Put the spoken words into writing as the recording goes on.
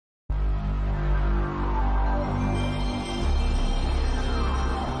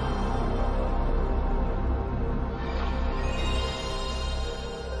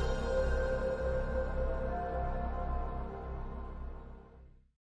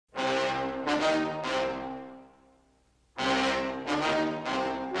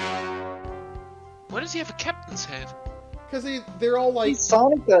does he have a captain's head? Because they're all like... He's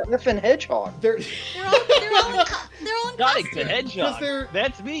Sonic the effing Hedgehog. They're all in Sonic the costume. Hedgehog.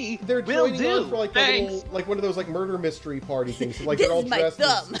 That's me. They're Will joining do. on for like a little, like one of those like murder mystery party things. So, like This they're all is my dressed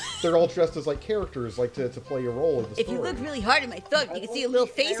thumb. they're all dressed as like characters, like to play a role in the story. If you look really hard at my thumb, you can see a little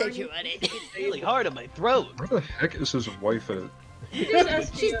face as you run it. Really hard on my throat. Where the heck is his wife at?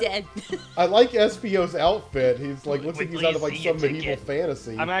 She's dead. I like SBO's outfit. He's like looks like he's out of like some medieval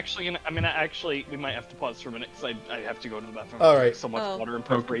fantasy. I'm gonna actually, we might have to pause for a minute because I have to go to the bathroom. All right. So much Oh. water in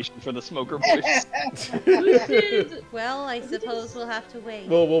preparation for the smoker voice. Well, I suppose we'll have to wait.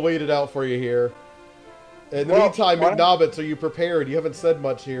 We'll wait it out for you here. In the meantime, McNobbits, are you prepared? You haven't said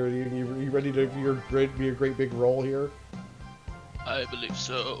much here. You ready to be a great big role here? I believe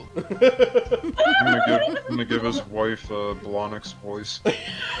so. I'm gonna give his wife a Blonix voice.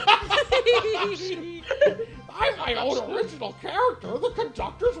 I'm my own original character, the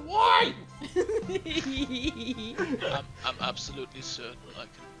conductor's wife! I'm absolutely certain I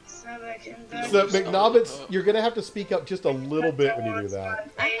can. So, McNobbits, you're gonna have to speak up just a little bit when you do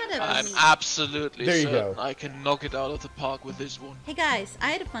that. I'm absolutely There you certain go. I can knock it out of the park with this one. Hey guys, I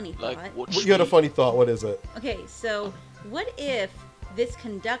had a funny thought. Like, watch You had a me. funny thought, what is it? Okay, so what if this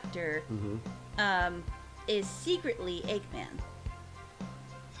conductor is secretly Eggman?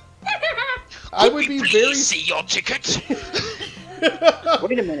 I would be very... see your ticket.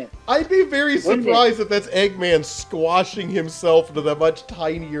 Wait a minute. I'd be very surprised if that's Eggman squashing himself into that much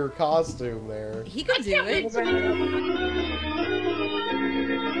tinier costume there. He could do it.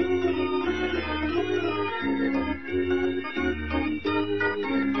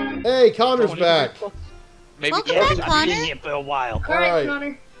 Hey, Connor's back. Maybe Welcome Yes, back, I've been Connor. here for a while. All right,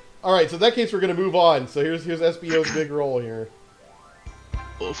 Connor. All right. So in that case, we're gonna move on. So here's SBO's big role here.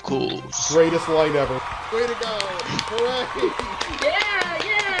 Of course. Greatest line ever. Way to go! Hooray!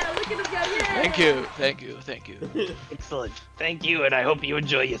 Yeah, look at him go, yeah! Thank you. Excellent. Thank you, and I hope you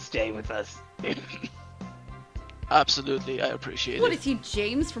enjoy your stay with us. Absolutely, I appreciate What it. is he,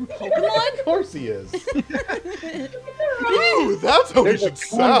 James from Pokemon? Of course he is. Ooh, that's how he should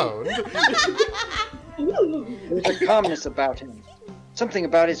sound. There's a calmness about him. Something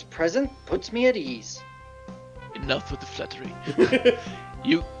about his presence puts me at ease. Enough with the flattery.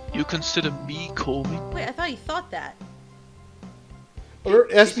 You consider me calming? Wait, I thought you thought that.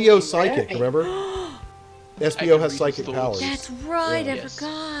 SBO's psychic, remember? SBO has psychic powers. That's right, Yeah. I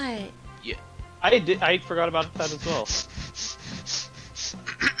forgot. Yeah. I forgot about that as well.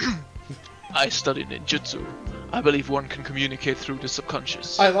 I study ninjutsu. I believe one can communicate through the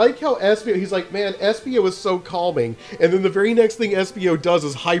subconscious. I like how SBO, he's like, man, SBO is so calming, and then the very next thing SBO does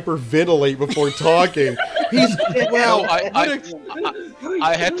is hyperventilate before talking. He's, wow,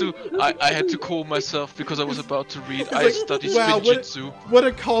 I had to call myself because I was about to read. I like, study wow, ninjutsu. what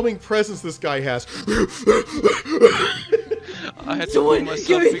a calming presence this guy has. I had to call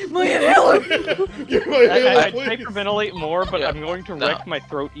myself. Give me my inhaler! Give me my inhaler, I'd please. hyperventilate more, but I'm going to wreck my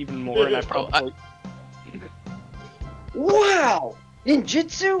throat even more, and I probably... Wow!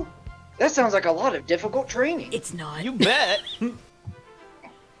 Ninjutsu? That sounds like a lot of difficult training. It's not. You bet!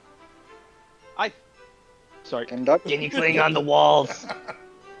 Sorry. Can you cling on the walls?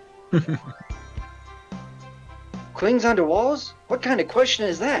 Clings onto walls? What kind of question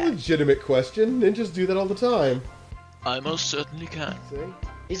is that? Legitimate question. Ninjas do that all the time. I most certainly can. See?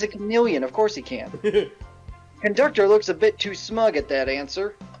 He's a chameleon, of course he can. Conductor looks a bit too smug at that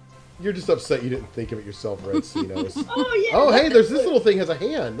answer. You're just upset you didn't think of it yourself, Red Cinos. Oh, yeah! Oh, hey, there's this little thing has a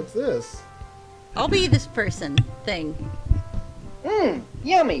hand. What's this? I'll be this person thing.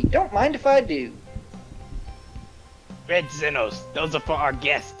 Yummy. Don't mind if I do. Red Xenos, those are for our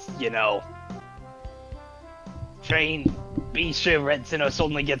guests, you know. Train, be sure Red Xenos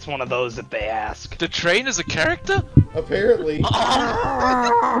only gets one of those if they ask. The train is a character? Apparently.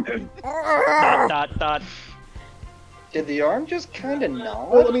 Dot. Did the arm just kind of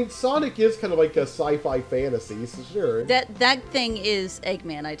nod? Well, I mean, Sonic is kind of like a sci-fi fantasy, so sure. That thing is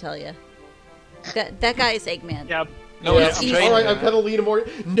Eggman, I tell you. That guy is Eggman. Yep. No, Yeah, it's a train. alright, I'm kind of leaning more...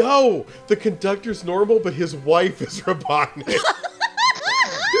 No! The conductor's normal, but his wife is Robotnik.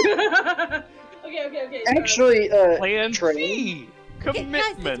 Okay. Actually, Plan Train. C. Okay,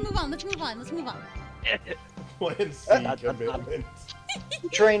 guys, Commitment. let's move on. Plan C commitment.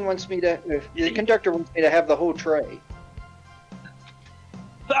 Train wants me to... the conductor wants me to have the whole tray.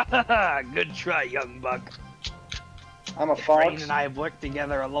 Good try, young buck. I'm a Train fox. and I have worked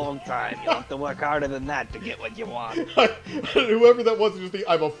together a long time. You'll have to work harder than that to get what you want. Whoever that was just think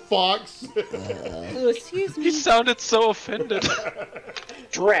I'm a fox. Oh, excuse He me. sounded so offended.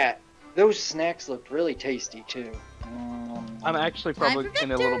 Drat. Those snacks looked really tasty, too. I'm actually probably Time for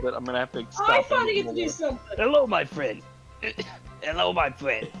in a little bit. I'm gonna have to stop. I and finally eat get to a do little. something. Hello, my friend. Hello, my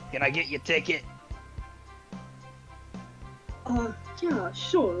friend. Can I get your ticket? Yeah,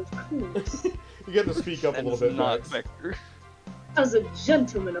 sure, of course. You get to speak up a That little is bit, not Max. Vector. As a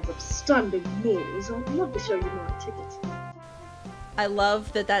gentleman of upstanding morals, I'd love to show you my ticket. I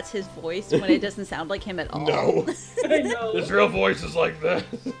love that that's his voice when it doesn't sound like him at all. No. I know. His real voice is like this.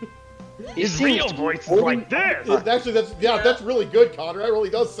 He His seems real to be voice is holding- like this. Actually, that's really good, Connor. That really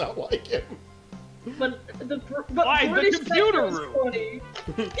does sound like him. But Why, the British computer Vector is room? funny.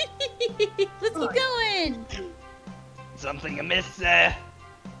 Let's keep going. Something amiss there?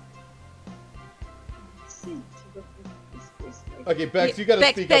 Okay, Bex, you gotta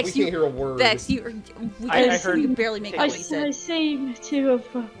Bex, speak Bex, up. We can't hear a word. Bex, we I heard- can barely make out I what he said. seem to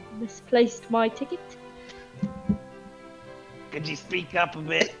have misplaced my ticket. Could you speak up a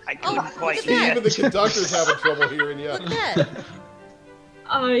bit? I couldn't look quite at See, that. hear. even the conductor's having trouble hearing you. Look at that.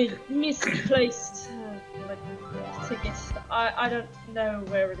 I misplaced my ticket. I don't know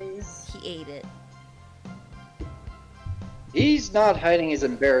where it is. He ate it. He's not hiding his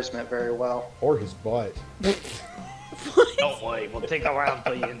embarrassment very well. Or his butt. Don't worry, we'll take a round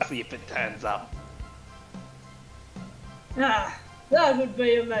for you and see if it turns up. Ah, that would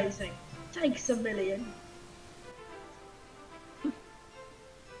be amazing. Thanks a million.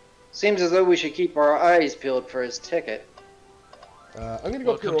 Seems as though we should keep our eyes peeled for his ticket. I'm gonna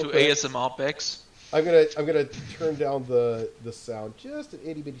go up here Welcome real to quick. ASMR Bex. I'm gonna turn down the sound just an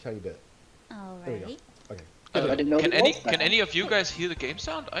itty bitty tiny bit. There we go. Alrighty. Okay. I didn't know Can there was can that. any of you guys hear the game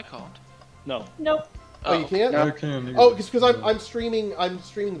sound? I can't. No. Nope. Oh, you can't? No. I can. Oh, because I'm streaming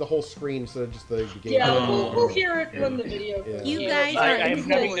the whole screen instead of just the game. Yeah, Oh. we'll hear it when the video. Yeah. You Yeah. guys I are am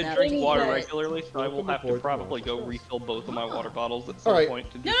cool having to enough. drink water Yes. regularly, so I will have to Welcome probably aboard. go refill both of my water bottles at All some right. point.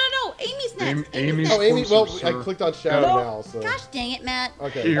 To do. No, no, no. Amy's next. Amy's Oh, Amy. Well, closer, I sir. clicked on Shadow No. now, so. Gosh dang it, Matt.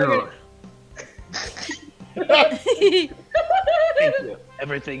 Okay. Here. Thank you.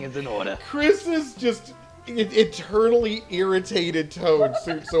 Everything is in order. Chris's just eternally irritated tone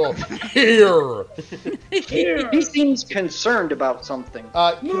suits so here. He seems concerned about something.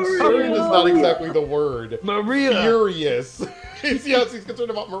 Concerned is not exactly the word. Maria! Furious. Yes, he's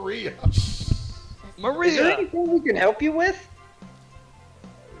concerned about Maria. Is there Maria! anything we can help you with?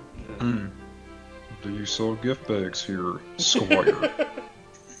 Do you sell gift bags here, Squire?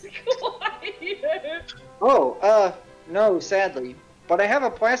 Oh, no, sadly. But I have a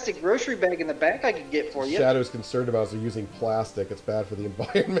plastic grocery bag in the back I could get for you. Shadow's concerned about us using plastic. It's bad for the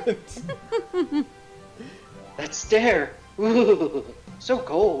environment. That stare. Ooh, so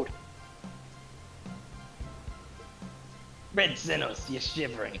cold. Red Sinos, you're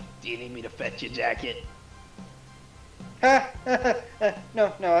shivering. Do you need me to fetch your jacket?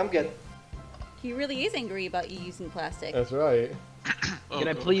 No, I'm good. He really is angry about you using plastic. That's right. Can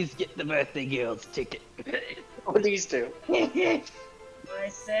I please get the birthday girl's ticket? Oh, these two. I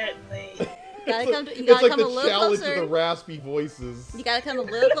certainly. Gotta come, you It's gotta like come the a little challenge closer. of the raspy voices. You gotta come a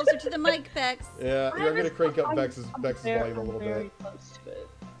little closer to the mic, Bex. Yeah, here, I'm gonna crank up Bex's I'm volume a little very bit. close to it.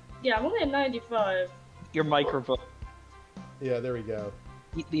 Yeah, I'm only at 95. Your microphone. Yeah, there we go.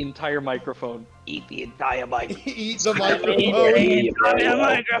 Eat the entire microphone. Eat the entire mic. Eat the Eat microphone. the entire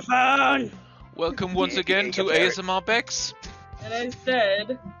microphone! Welcome once again to ASMR Bex. And I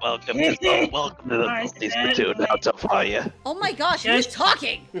said, Welcome to the I Police said Platoon. How's it for you? Oh my gosh, who's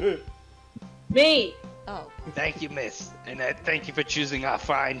talking? me. Oh. Thank you, miss. And thank you for choosing our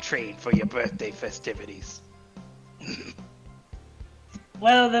fine train for your birthday festivities.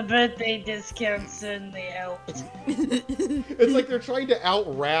 Well, the birthday discount certainly helped. It's like they're trying to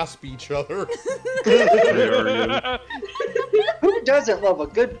out-rasp each other. Who doesn't love a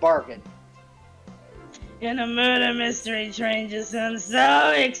good bargain? And a murder mystery train just sounds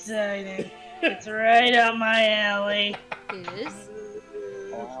so exciting. It's right up my alley. It is.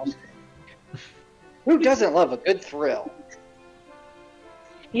 Who doesn't love a good thrill?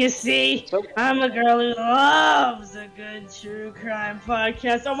 You see, So, I'm a girl who loves a good true crime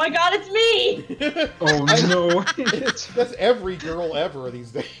podcast. Oh my god, it's me! Oh no! That's every girl ever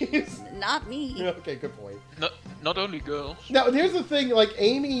these days. Not me. Okay, good point. Not only girls. Now, here's the thing, like,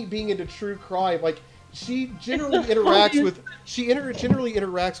 Amy being into true crime, like, she generally interacts with, generally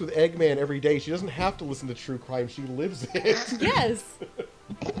interacts with Eggman every day. She doesn't have to listen to true crime, she lives it. Yes.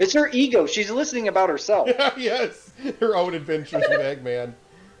 it's her ego. She's listening about herself. Yes, her own adventures with Eggman.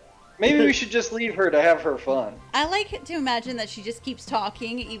 Maybe we should just leave her to have her fun. I like to imagine that she just keeps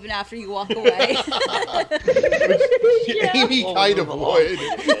talking even after you walk away. Amy kind of would.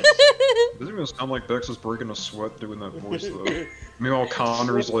 Doesn't even sound like Bex is breaking a sweat doing that voice though. Meanwhile,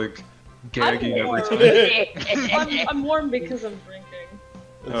 Connor's like gagging every time. I'm warm because I'm drinking.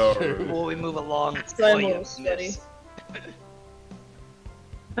 Oh, Before we move along, So I'm a oh, little you sweaty. miss.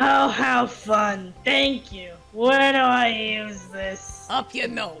 Oh, how fun. Thank you. Where do I use this? Up your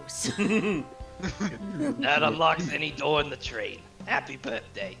nose. That unlocks any door in the train. Happy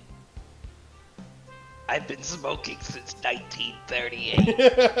birthday. I've been smoking since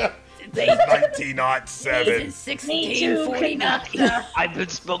 1938. Since 1907. 1649. I've been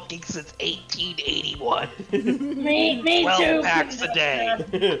smoking since 1881. Me 12 too. packs a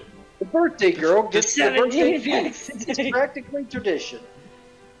day. The birthday girl gets the birthday 17 feast. packs a It's day. practically tradition.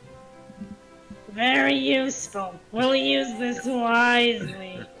 Very useful. We'll use this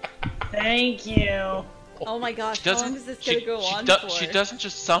wisely. Thank you. Oh my gosh, She how long doesn't. is this gonna go on for? She doesn't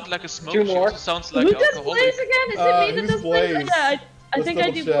just sound like a smoker. Two She more. also sounds like Who an does alcoholic. Blaze again? Is it me that who's does Blaze? Blaze? Yeah, I Let's think I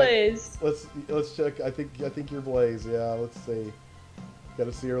do double check. Blaze. Let's check. I think you're Blaze. Yeah, let's see.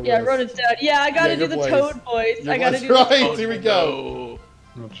 Gotta see her Yeah, I list. wrote it down. Yeah, I gotta Yeah, do you're the Blaze. Toad voice. You're I gotta Blaze, do right. the Here we go.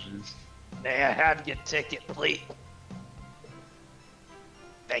 No. Oh, jeez. May I have your ticket, please?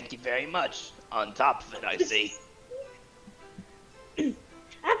 Thank you very much. On top of it, I see. A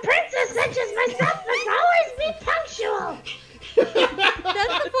princess such as myself must always be punctual.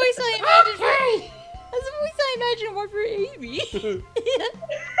 That's the voice I imagined for. That's the voice I imagined more for Amy.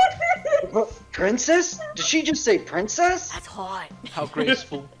 Princess? Did she just say princess? That's hot. How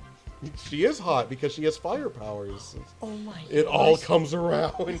graceful. She is hot because she has fire powers. Oh my. It all comes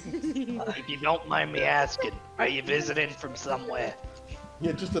around. If you don't mind me asking, are you visiting from somewhere?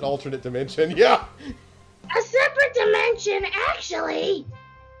 Yeah, just an alternate dimension. Yeah. A separate dimension, actually.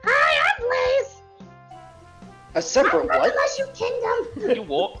 Hi, I'm Blaze. A separate what? Mushroom Kingdom. You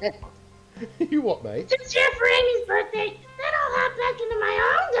what? You what, mate? Since here for Amy's birthday, then I'll hop back into my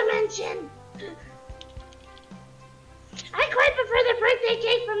own dimension. I quite prefer the birthday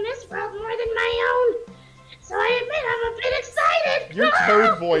cake from this world more than my own. So I admit I'm a bit excited. Your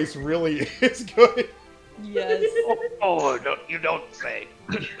Toad voice really is good. Yes. Oh, no, you don't say.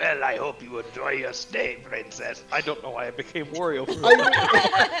 Well, I hope you enjoy your stay, princess. I don't know why I became Wario.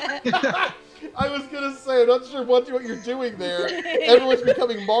 I was gonna say, I'm not sure what you're doing there. Everyone's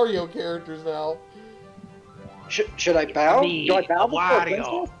becoming Mario characters now. Should I bow? Me, Do I bow before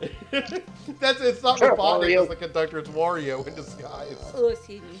Wario. princess? It's not Sure, Robotnik Wario. as the conductor, it's Wario in disguise. Oh,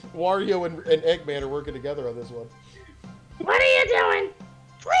 excuse me. Wario and Eggman are working together on this one. What are you doing?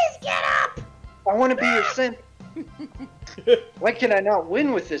 Please get up. I want to be your simp. Why can I not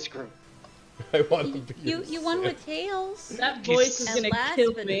win with this group? I want to be You won with Tails. That voice is And gonna last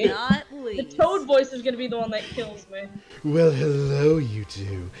kill but me. not The least. Toad voice is gonna be the one that kills me. Well, hello, you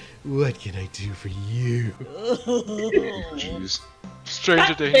two. What can I do for you? Jeez.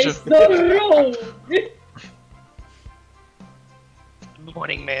 Stranger danger. Face the road. Good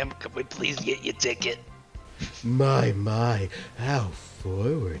morning, ma'am. Could we please get your ticket? My, how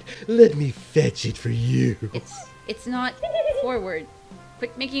forward. Let me fetch it for you. It's not forward.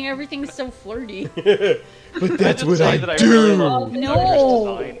 Quit making everything so flirty. But that's what Say I that I really do. love No.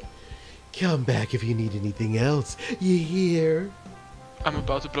 Conductor's design. Come back if you need anything else. You hear? I'm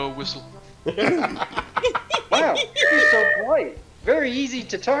about to blow a whistle. Wow, you're so quiet. Very easy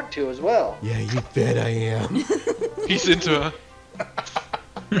to talk to as well. Yeah, you bet I am. He's into her.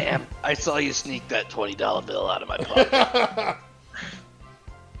 Ma'am, I saw you sneak that $20 bill out of my pocket.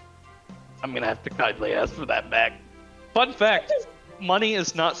 I'm gonna have to kindly ask for that back. Fun fact: money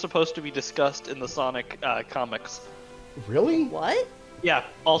is not supposed to be discussed in the Sonic comics. Really? What? Yeah.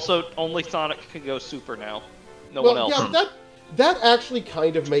 Also, only Sonic can go super now. No one Well, else. yeah, that actually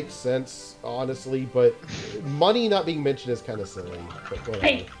kind of makes sense, honestly, but money not being mentioned is kind of silly. But whatever.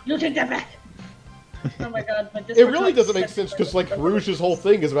 Hey, you take that back. Oh my god, but this It really doesn't make sense because, like, Rouge's whole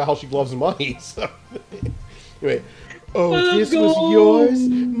thing is about how she loves money. So, anyway, oh, this was yours?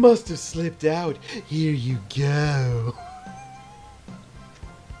 Must have slipped out. Here you go.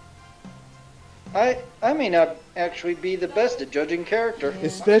 I may not actually be the best at judging character.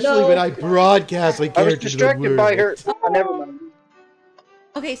 Especially when I broadcast my I was character to the distracted by her. world. Oh, never mind.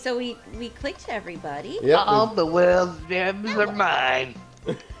 Okay, so we clicked everybody. Yep. All the world's gems are mine.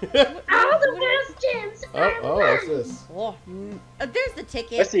 All the world's gems Oh, what's this? Oh, there's the I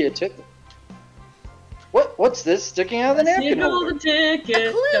ticket. see a ticket. What's this sticking out of the napkin holder? the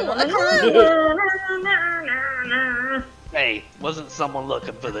ticket. A clue. Hey, wasn't someone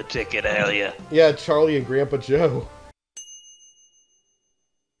looking for the ticket earlier? Yeah, Charlie and Grandpa Joe.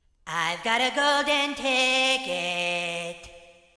 I've got a golden ticket.